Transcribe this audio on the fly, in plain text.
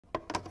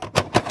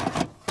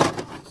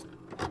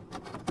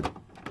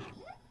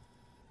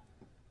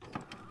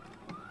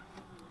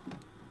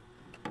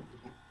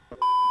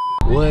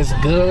What's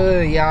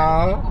good,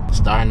 y'all?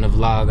 Starting the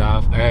vlog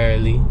off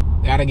early.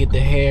 Gotta get the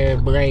hair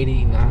braided,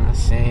 you know what I'm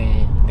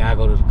saying? Gotta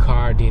go to the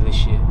car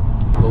dealership.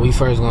 But we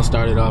first gonna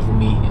start it off with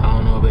me. I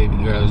don't know what baby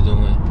girl's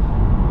doing.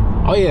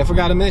 Oh yeah, I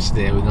forgot to mention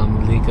that. We're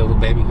gonna link up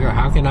with baby girl.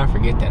 How can I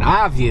forget that?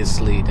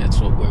 Obviously, that's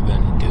what we're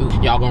gonna do.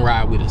 Y'all gonna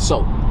ride with us.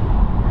 So,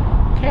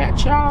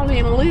 catch y'all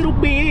in a little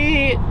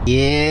bit.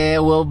 Yeah,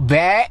 we're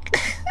back.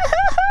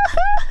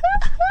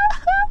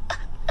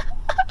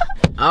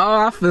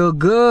 Oh, I feel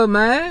good,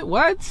 man.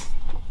 What?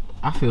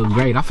 I feel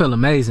great. I feel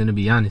amazing, to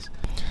be honest.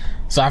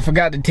 So I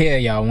forgot to tell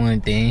y'all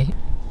one thing.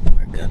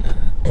 We're gonna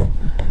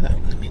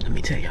let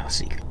me tell y'all a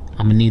secret.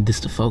 I'm gonna need this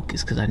to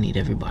focus because I need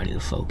everybody to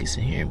focus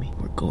and hear me.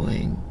 We're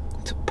going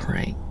to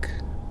prank.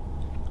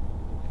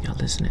 Y'all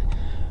listening?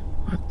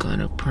 We're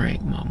gonna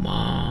prank my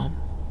mom.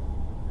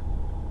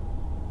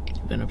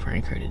 We're gonna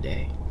prank her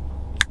today.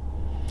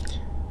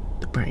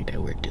 The prank that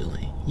we're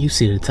doing. You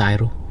see the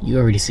title. You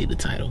already see the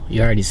title.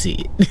 You already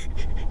see it.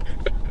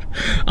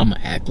 I'm gonna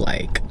act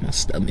like my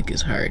stomach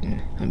is hurting.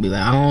 I'll be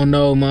like, I don't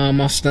know, mom,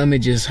 my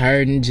stomach just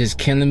hurting, just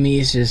killing me.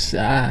 It's just,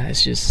 I'm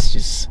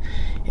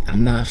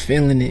not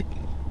feeling it.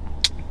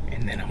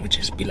 And then I'm gonna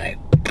just be like,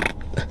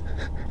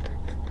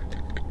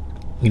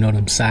 you know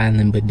them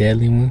silent but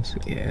deadly ones?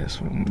 Yeah, that's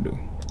what I'm gonna do.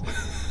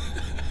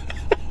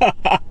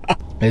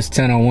 It's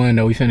 10:01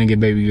 though. We finna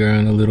get baby girl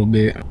in a little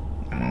bit.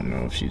 I don't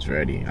know if she's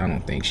ready. I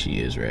don't think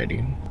she is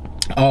ready.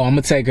 Oh, I'm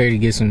gonna take her to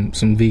get some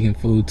vegan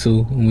food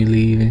too when we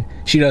leave. And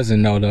she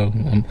doesn't know though.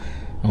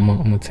 I'm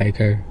gonna take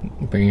her,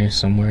 bring her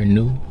somewhere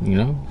new, you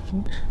know.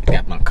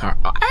 Got my car.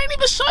 Oh, I ain't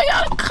even show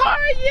y'all the car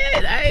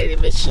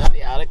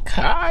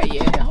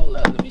yet. Hold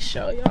up, let me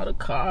show y'all the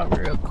car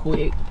real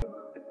quick.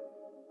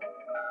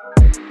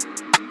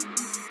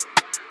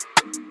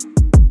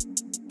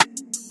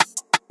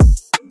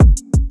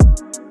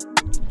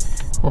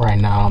 Right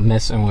now I'm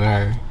messing with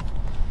her.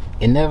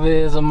 It never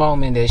is a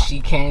moment that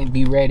she can't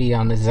be ready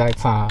on the exact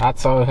time. I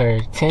told her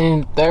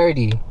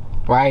 10:30,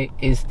 right?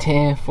 It's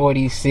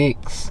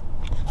 10:46.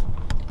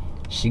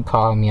 She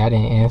called me, I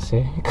didn't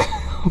answer.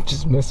 I'm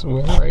just messing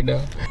with her right now.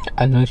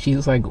 I know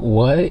she's like,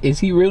 what? Is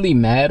he really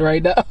mad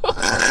right now?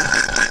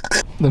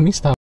 Let me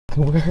stop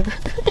with her.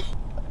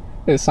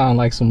 It sounds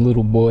like some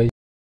little boy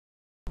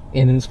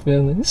in his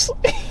feelings.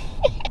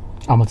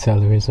 I'm gonna tell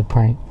her it's a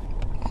prank.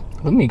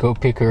 Let me go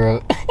pick her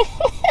up.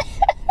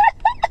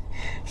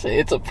 Say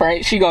it's a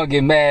prank, she gonna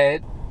get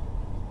mad.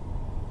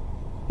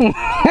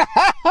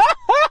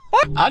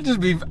 I just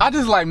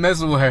like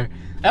messing with her.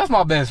 That's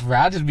my best friend.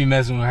 I just be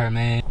messing with her,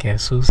 man.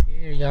 Guess who's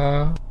here,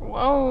 y'all?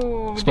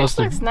 Whoa, this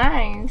looks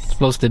nice.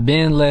 Supposed to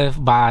been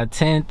left by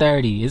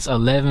 10:30. It's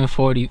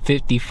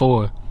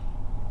 11:54.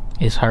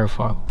 It's her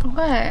fault.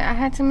 What? I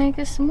had to make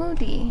a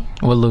smoothie.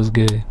 What looks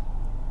good?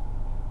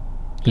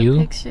 The you?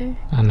 Picture.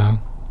 I know.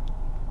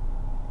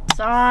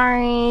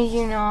 Sorry,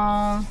 you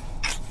know.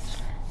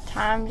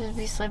 Time just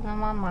be slipping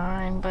my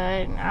mind,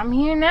 but I'm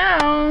here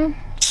now.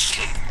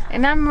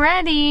 And I'm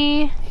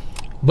ready.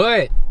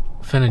 But,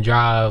 finna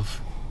drive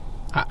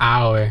an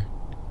hour.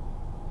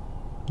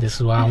 This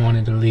is why I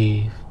wanted to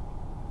leave.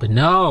 But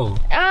no.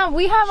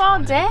 We have all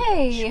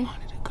day. She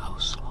wanted to go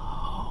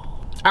slow.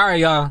 Alright,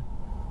 y'all.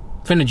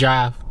 Finna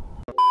drive.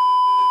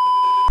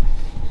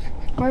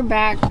 We're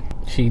back.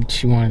 She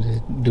wanted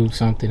to do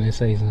something and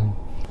say something.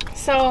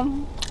 So,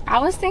 I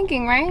was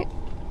thinking, right?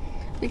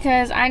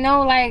 Because I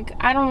know, like,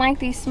 I don't like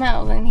these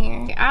smells in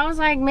here. I was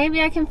like,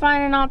 maybe I can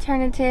find an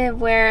alternative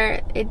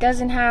where it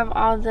doesn't have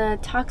all the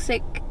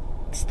toxic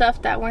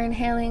stuff that we're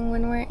inhaling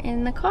when we're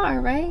in the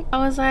car, right? I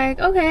was like,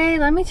 okay,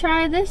 let me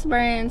try this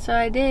brand. So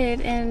I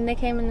did, and they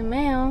came in the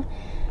mail.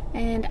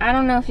 And I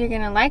don't know if you're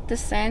gonna like the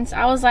scents.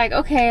 I was like,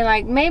 okay,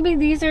 like, maybe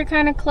these are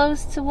kind of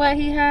close to what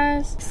he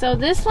has. So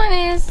this one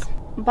is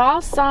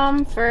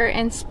Balsam Fir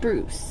and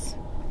Spruce.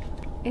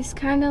 It's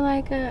kind of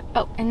like a...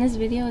 Oh, and this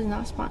video is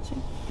not sponsored.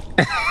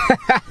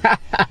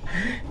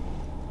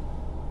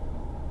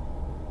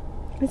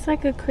 It's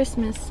like a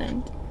Christmas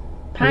scent.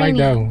 Piney. I like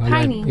that one.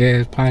 Piney. Yeah,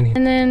 it's piney.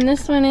 And then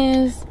this one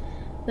is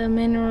the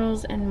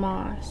Minerals and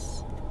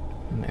Moss.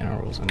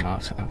 Minerals and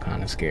Moss are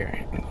kind of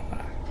scary.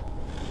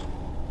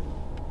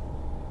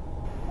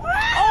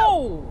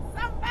 Oh!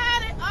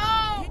 Somebody!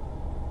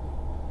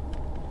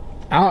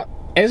 Oh!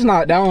 It's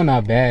not, that one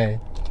not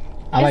bad.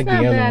 I like the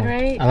other one.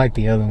 Right? I like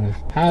the other one.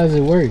 How does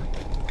it work?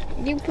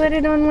 You put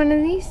it on one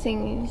of these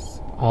thingies.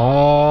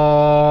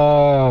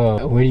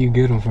 Oh, where do you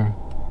get them from?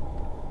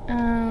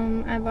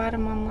 I bought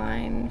them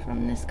online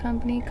from this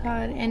company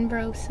called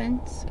Enbro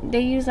Scents.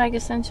 They use like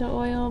essential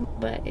oil,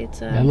 but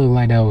it's a... That look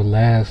like that would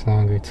last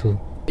longer too.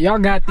 Y'all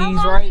got these, How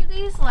long right? do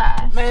these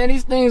last? Man,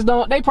 these things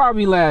don't, they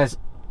probably last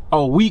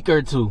a week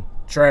or two.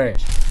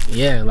 Trash.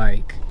 Yeah,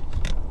 like,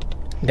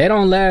 they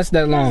don't last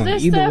that long.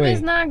 This Either stuff way.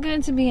 is not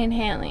good to be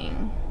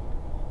inhaling.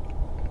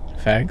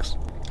 Facts.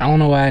 I don't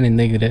know why I didn't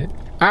think of that.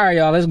 All right,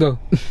 y'all, let's go.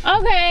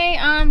 Okay,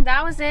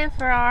 that was it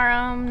for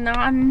our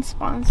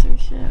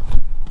non-sponsorship.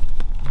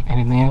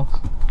 Anything else?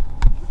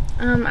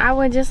 I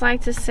would just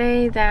like to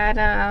say that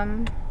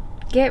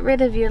Get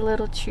rid of your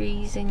little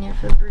trees and your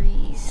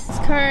Febreze. It's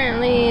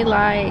currently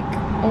like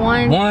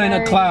 1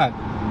 o'clock.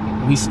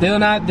 We still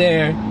not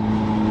there.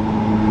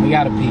 We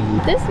gotta pee.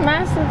 This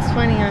mask looks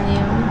funny on you.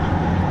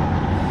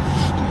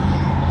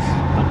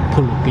 I'll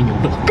pull up in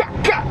your door.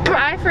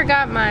 I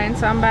forgot mine,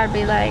 so I'm about to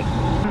be like,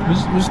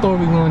 which store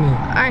we going in?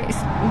 Alright,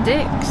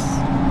 Dick's.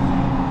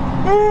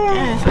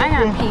 Yes, I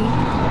gotta pee.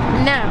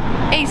 No,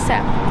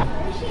 ASAP.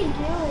 What's she doing?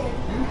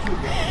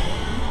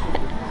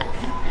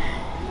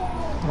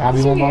 I'll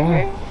be on my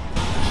own.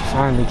 She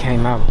finally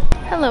came out.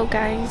 Hello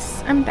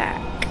guys, I'm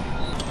back.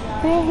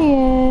 There he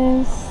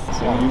is.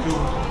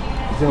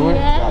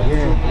 Yeah.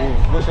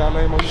 What's y'all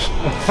name on you?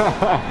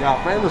 Y'all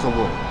famous or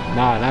what?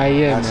 Nah, not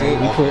yet,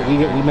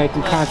 man. We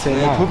making content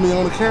Man, now. put me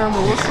on the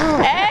camera. What's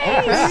up?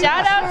 Hey,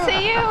 shout out to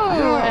you.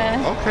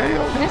 Yeah, okay.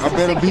 I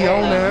better be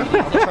on there.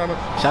 I'm trying to.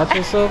 Shout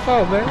yourself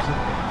out, man.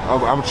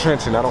 I'm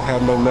trenching. I don't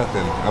have no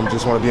nothing. I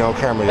just want to be on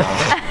camera,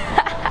 y'all.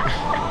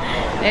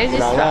 They just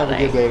Y'all have a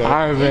good day, though.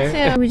 All right,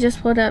 man. We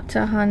just pulled up to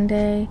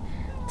Hyundai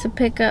to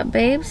pick up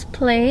Babe's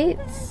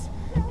plates.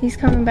 He's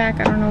coming back.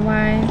 I don't know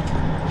why.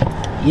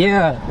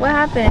 Yeah. What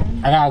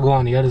happened? I gotta go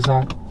on the other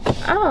side.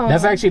 Oh.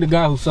 That's actually the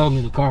guy who sold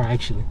me the car,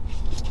 actually.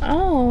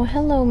 Oh,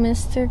 hello,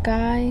 Mr.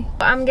 Guy.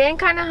 I'm getting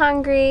kind of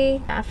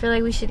hungry. I feel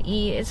like we should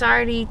eat. It's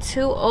already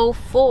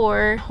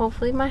 2:04.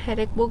 Hopefully my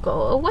headache will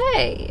go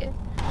away.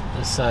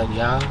 What's up,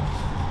 y'all?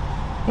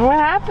 What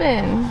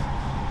happened?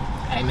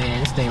 Hey, man,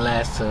 this thing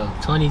lasts till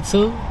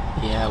 22.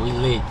 Yeah, we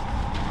lit.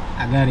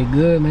 I got it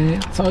good, man. I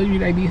told you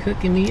they be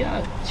hooking me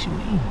up. What you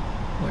mean?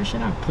 Where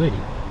should I put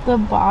it? The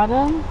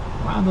bottom?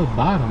 Why the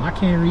bottom? I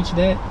can't reach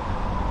that.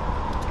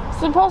 It's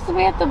supposed to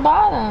be at the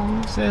bottom.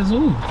 It says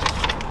who?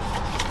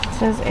 It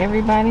says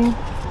everybody.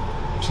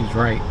 She's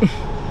right.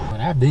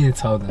 But I've been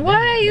told them.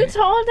 What? You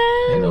told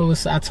them? They know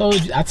what's, I told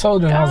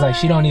her, and I was like,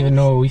 she don't even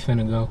know where we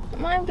finna go.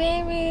 My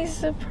baby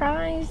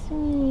surprised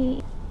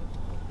me.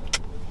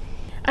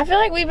 I feel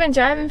like we've been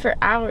driving for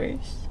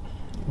hours.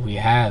 We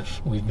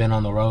have. We've been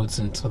on the road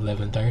since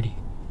 11:30.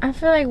 I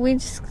feel like we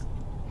just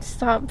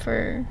stopped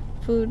for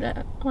food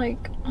at,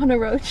 like, on a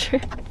road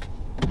trip.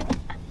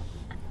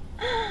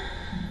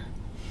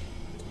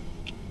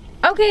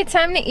 Okay,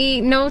 time to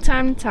eat. No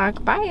time to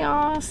talk. Bye,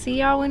 y'all. See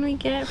y'all when we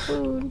get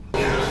food.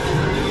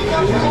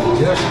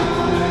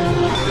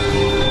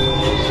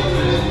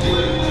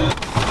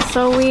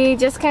 So we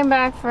just came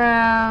back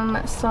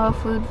from Soul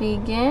Food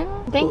Vegan.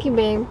 Thank you,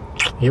 babe.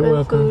 You're for the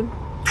welcome.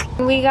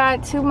 Food. We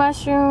got 2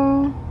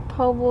 mushroom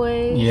po'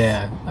 boys.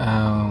 Yeah.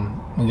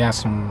 We got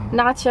some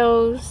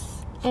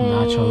Nachos.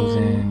 nachos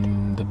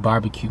and the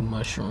barbecue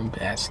mushroom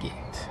basket.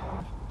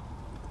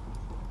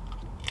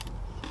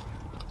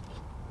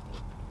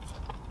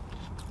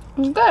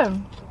 It's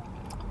good.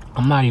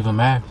 I'm not even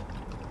mad.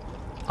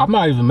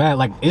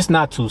 Like, it's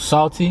not too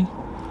salty.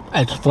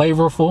 It's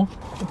flavorful.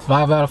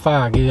 5 out of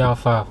 5. I give y'all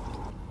 5.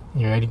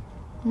 You ready?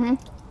 Mm-hmm.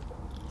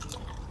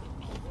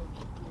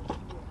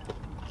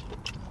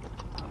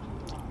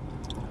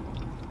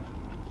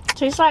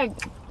 Tastes like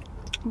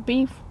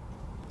beef.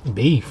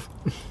 Beef.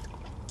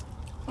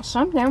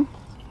 Something.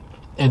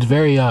 It's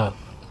very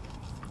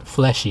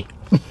fleshy.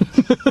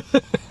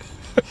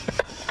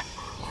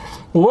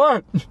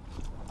 What?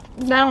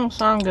 That don't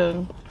sound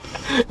good.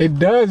 It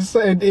does.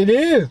 It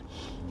is.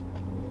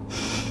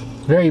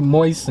 Very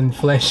moist and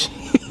fleshy.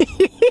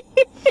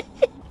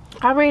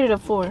 I rated a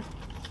 4.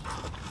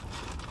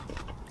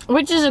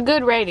 Which is a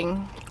good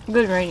rating.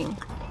 Good rating.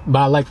 But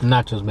I like the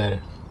nachos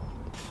better.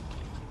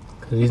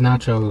 Cause these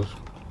nachos.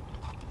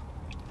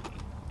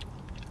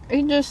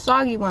 Eat this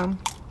soggy one.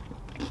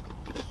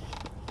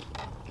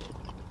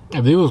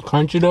 If it was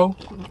crunchy though.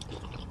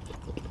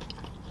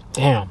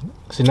 Damn.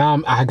 See,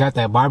 now I got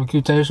that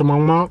barbecue taste in my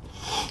mouth.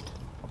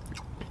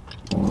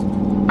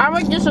 I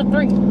rate this a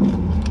 3.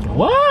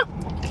 What?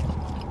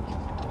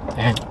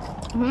 Damn.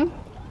 Mm-hmm.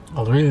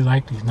 I really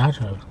like these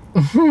nachos.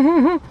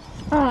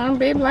 Oh,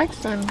 babe likes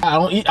them. I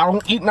don't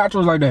eat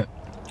nachos like that.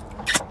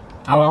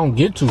 I don't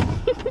get to.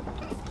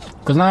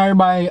 Cause now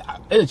everybody,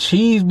 the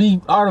cheese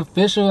be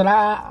artificial and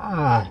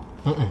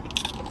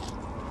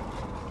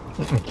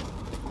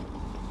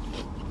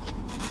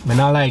But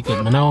I like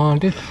it. But I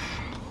want this.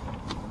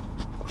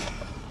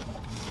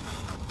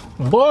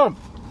 What?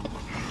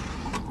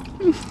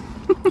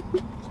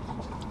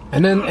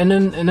 and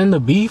then the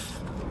beef.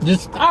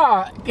 Just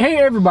hey,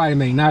 everybody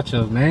make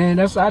nachos, man.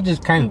 I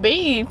just can't.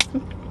 Beef.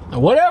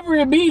 Whatever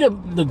it be,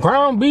 the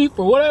ground beef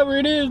or whatever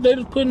it is, they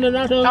just put in the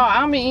nachos. Oh,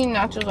 I don't be eating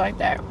nachos like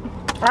that.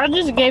 I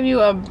just gave you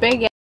a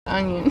big ass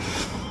onion.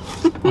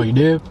 Oh, you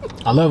did?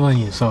 I love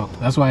onions, so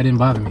that's why it didn't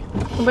bother me.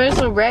 But it's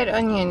a red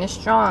onion. It's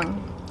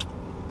strong.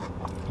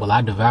 Well,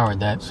 I devoured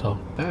that, so.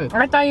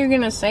 I thought you were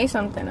gonna say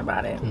something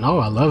about it. No,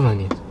 I love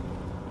onions.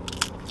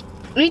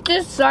 Eat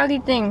this soggy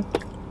thing.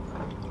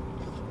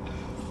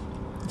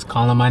 It's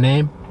calling my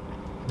name.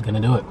 I'm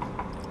gonna do it.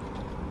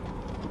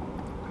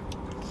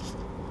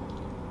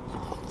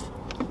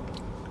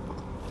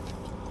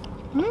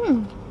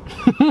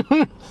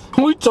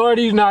 We tore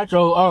these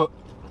nachos up.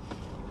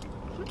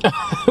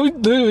 We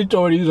literally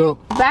tore these up.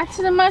 Back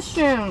to the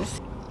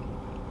mushrooms.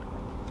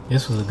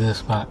 This was a good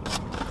spot.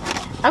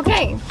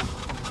 Okay. It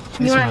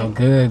smelled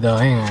good though,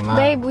 hang on.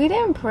 Babe, we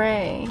didn't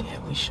pray.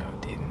 Yeah, we sure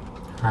didn't.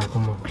 Alright,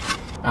 come on.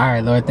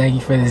 Alright, Lord, thank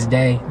you for this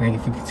day. Thank you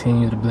for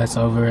continuing to bless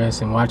over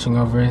us and watching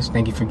over us.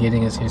 Thank you for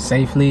getting us here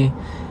safely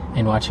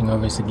and watching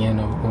over us again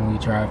when we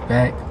drive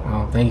back.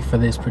 Thank you for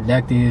this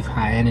productive,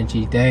 high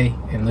energy day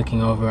and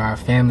looking over our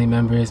family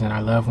members and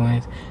our loved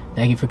ones.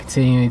 Thank you for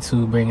continuing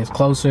to bring us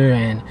closer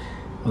and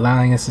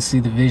allowing us to see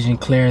the vision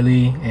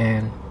clearly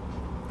and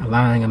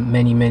allowing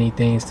many, many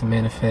things to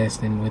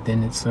manifest and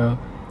within itself.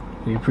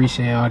 We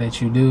appreciate all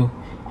that you do.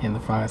 In the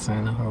Father, Son,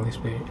 and the Holy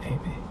Spirit.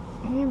 Amen.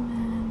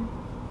 Amen.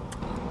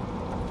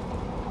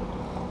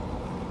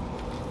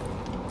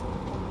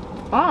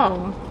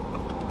 Oh.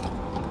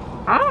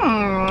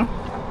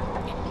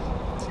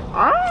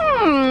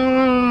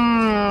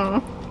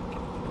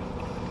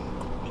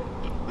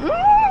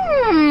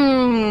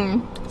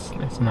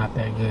 It's not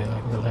that good,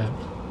 like the left.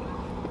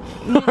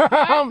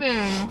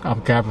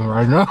 I'm capping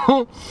right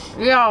now.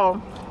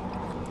 Yo.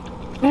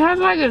 It has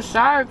like a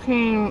sour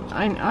cream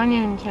and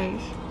onion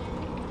taste.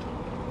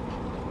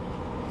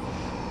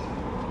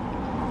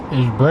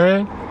 This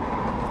bread,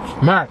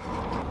 smack.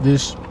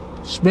 This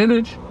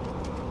spinach,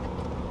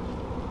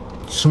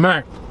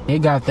 smack. It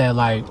got that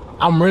like,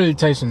 I'm really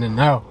tasting it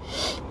now.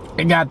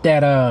 It got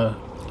that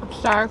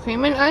sour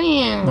cream and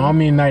onion. No, I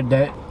mean like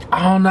that.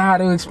 I don't know how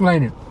to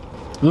explain it.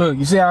 Look,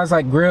 you see how it's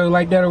like grilled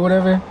like that or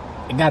whatever?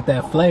 It got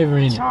that flavor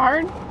in it.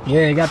 Charred?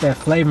 Yeah, it got that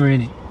flavor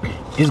in it.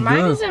 It's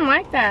Mine good. doesn't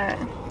like that.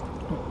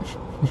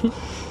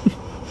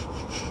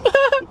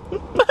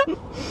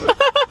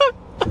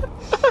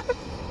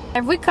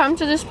 If we come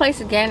to this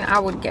place again, I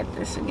would get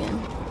this again.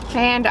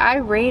 And I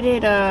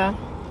rated I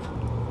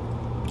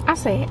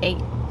say 8.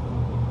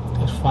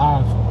 It's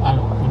 5.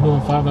 We're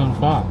doing 5 out of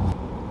 5.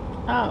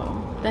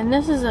 Oh, then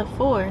this is a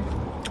 4.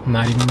 I'm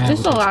not even mad.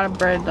 Just a lot of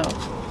bread though.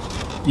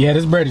 Yeah,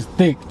 this bread is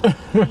thick.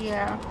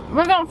 Yeah.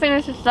 We're gonna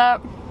finish this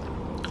up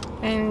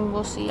and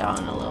we'll see y'all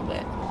in a little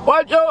bit.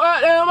 Watch your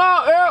goddamn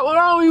out, Eric. What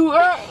on you,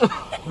 Eric? What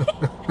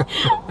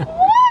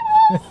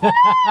was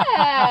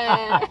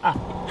that?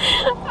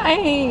 I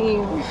hate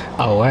you.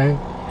 Oh, wait.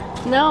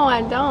 No,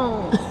 I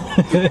don't.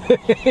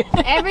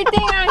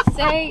 Everything I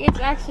say, it's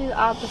actually the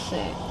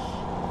opposite.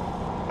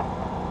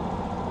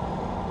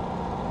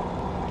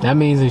 That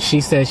means if she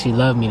says she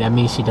loved me, that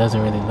means she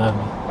doesn't really love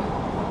me.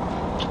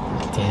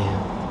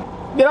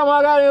 Damn. Get on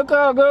my goddamn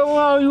car, girl.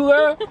 What on you,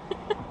 girl?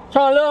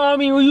 Trying to love on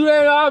me when you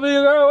ain't on me,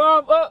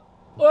 girl.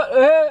 What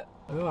the heck?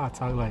 I know I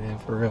talk like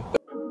that for real.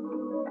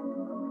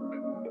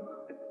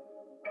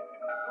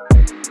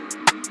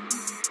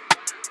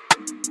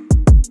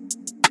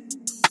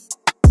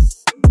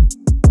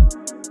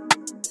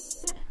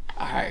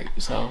 Alright,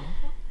 so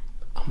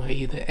I'm gonna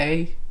either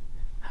A,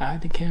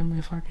 hide the camera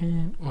if I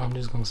can, or I'm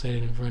just gonna set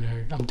it in front of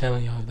her. I'm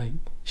telling y'all, like,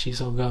 she's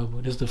so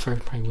gullible. This is the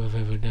first prank we've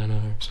ever done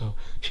on her, so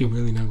she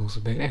really not gonna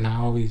suspect. And I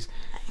always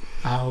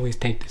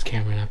take this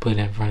camera and I put it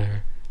in front of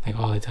her, like,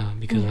 all the time,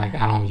 because like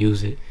I don't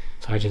use it,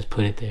 so I just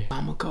put it there.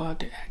 I'm gonna go out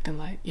there acting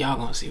like y'all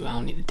gonna see. I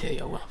don't need to tell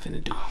y'all what I'm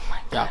finna do. Oh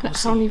my god, I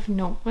don't even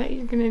know what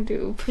you're gonna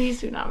do.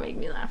 Please do not make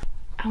me laugh.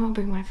 I'm gonna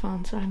bring my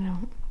phone so I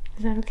know.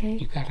 Is that okay?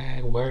 You gotta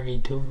act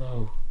worried too,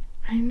 though.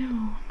 I know.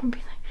 I'm gonna be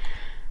like,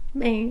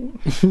 babe.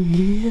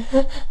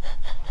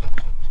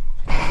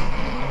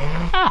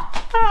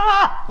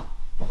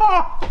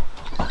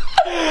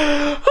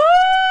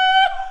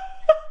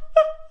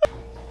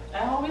 I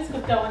always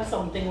could tell when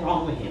something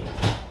wrong with him.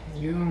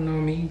 You don't know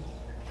me.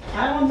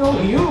 I don't know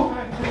you.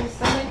 His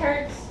stomach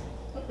hurts.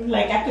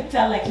 Like I could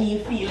tell like he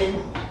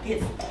feeling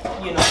this,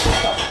 you know,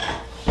 stuff.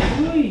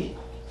 Uy.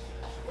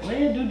 What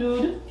you do,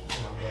 dude?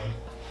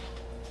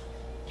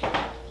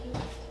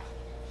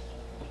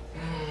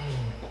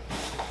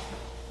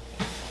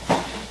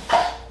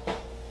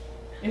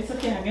 It's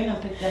okay, I'm gonna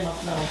pick them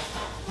up now.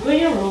 Go in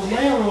your room, go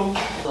in your room.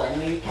 So I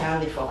know you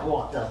can't lift up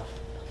water.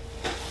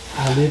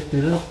 I lift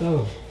it up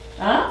though.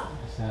 Huh? I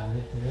said I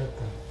lift it up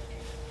though.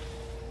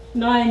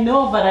 No, I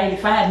know, but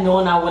if I had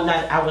known, I would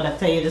have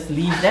tell you just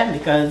leave them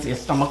because your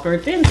stomach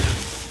hurting.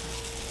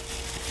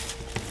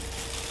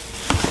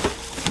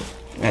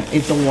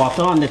 It's the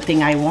water on the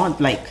thing I want.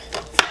 Like,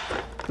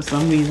 for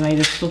some reason, I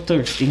just so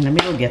thirsty. Let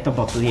me go get a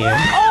bottle here.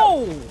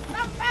 Oh!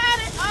 Not bad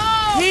at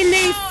all! He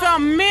needs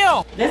some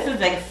milk! This is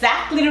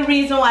exactly the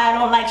reason why I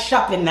don't like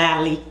shopping,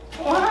 Natalie.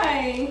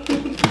 Why?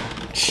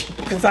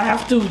 Because I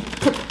have to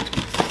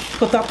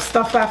put up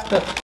stuff after.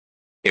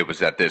 It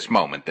was at this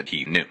moment that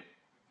he knew.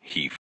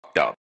 He f***ed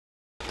up.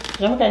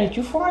 Jahmaiki, did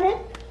you fart it?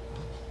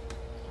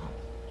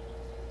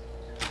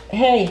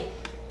 Hey.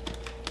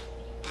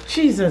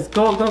 Jesus,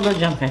 go,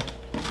 Jahmaiki.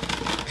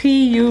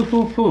 Pee you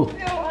poo poo.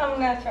 No, I'm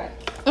not trying.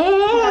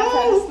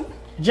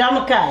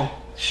 Jahmaiki,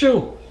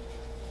 shoo.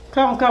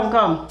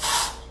 Come.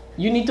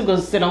 You need to go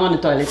sit down on the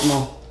toilet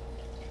now.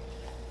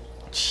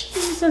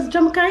 Jesus,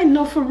 Jahmaiki,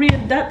 no, for real,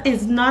 that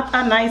is not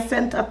a nice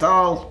scent at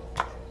all.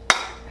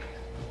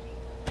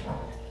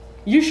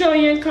 You sure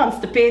you ain't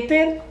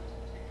constipated?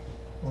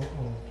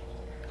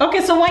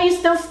 Okay, so why are you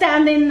still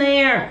standing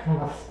there?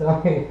 My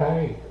stomach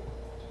hurt.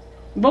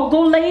 But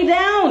go lay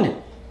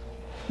down.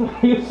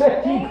 You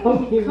said you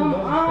gonna give Come me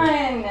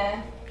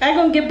on. I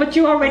gonna get, but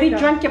you already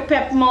drank your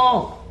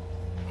Pepmo.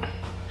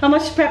 How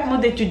much Pepmo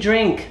did you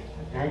drink?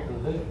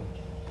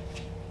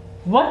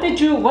 What did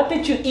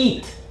you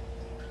eat?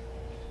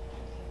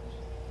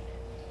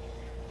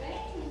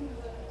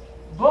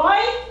 Boy,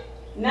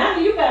 now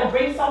you gotta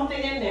bring something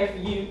in there for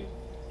you.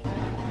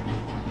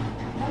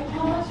 Like,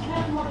 how much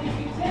Pepmo did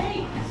you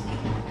take?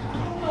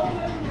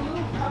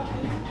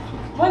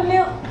 What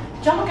milk?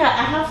 Jahmaiki,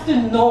 I have to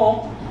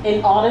know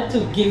in order to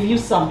give you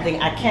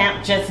something. I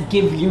can't just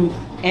give you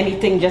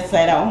anything just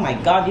like that. Oh my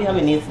God, you have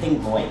an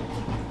instinct, boy.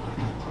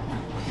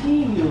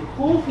 Gee, you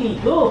goofy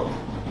look.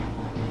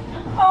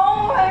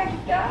 Oh my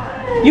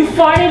God. You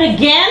farted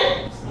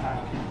again?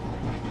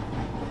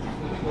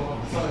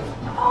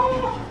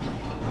 Oh.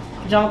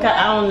 Jahmaiki,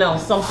 I don't know.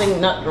 Something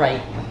not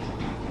right.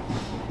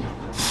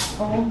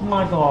 Oh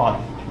my God.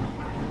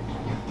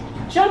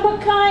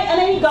 Jahmaiki, and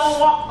then you gonna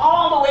walk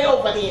all the way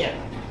over there.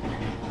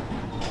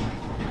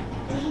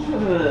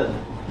 Ugh.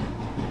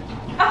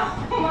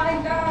 Oh my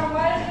God,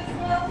 why does it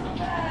smell so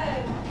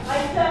bad?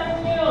 I'm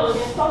telling you,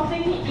 there's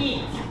something he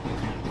eats.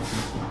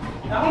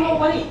 I don't know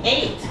what he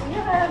ate. You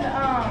had,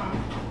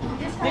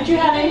 Did you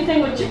have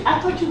anything with you? I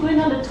thought you were going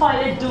on the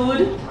toilet,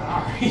 dude.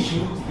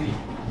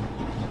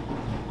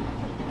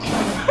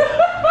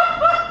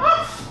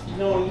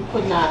 No, you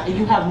could not.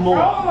 You have more.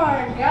 Oh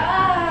my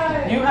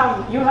God.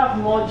 You have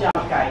more,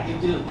 Jahmaiki. You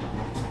do.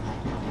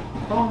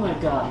 Oh my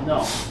God, no.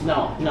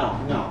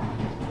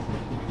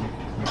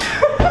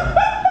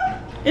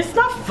 It's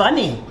not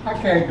funny. I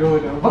can't go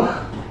there.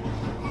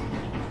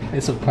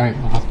 It's a prank,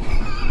 Mom.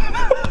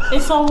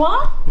 It's a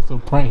what? It's a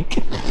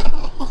prank.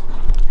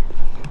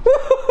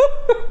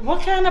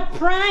 What kind of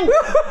prank?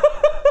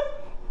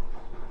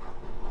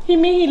 You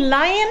mean he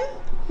lying?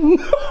 You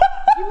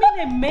mean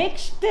they make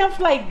stuff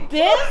like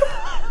this?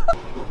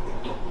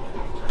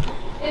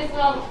 It's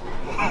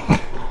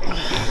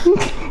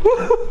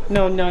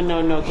No,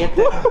 get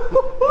that.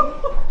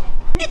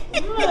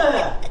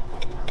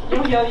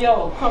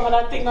 Yo, cover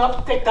that thing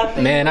up, take that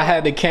thing. Man, I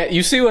had the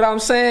you see what I'm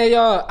saying,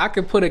 y'all? I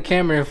could put a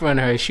camera in front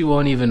of her. She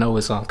won't even know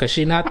it's on because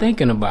she's not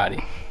thinking about it.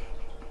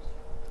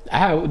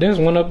 There's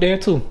one up there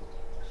too.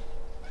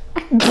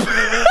 She didn't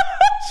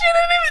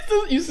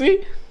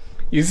even.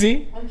 You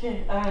see?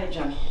 Okay, alright,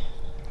 Johnny.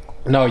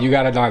 No, you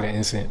gotta dog it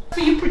instant.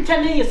 So you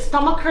pretending your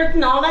stomach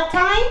hurting all that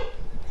time?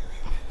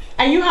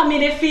 And you have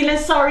made it feeling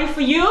sorry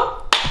for you?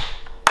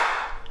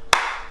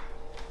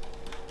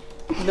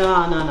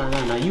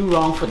 No. You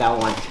wrong for that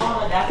one.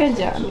 Good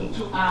job.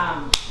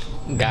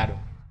 Got him.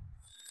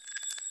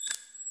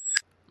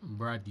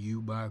 Brought to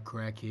you by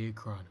Crackhead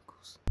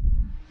Chronicles.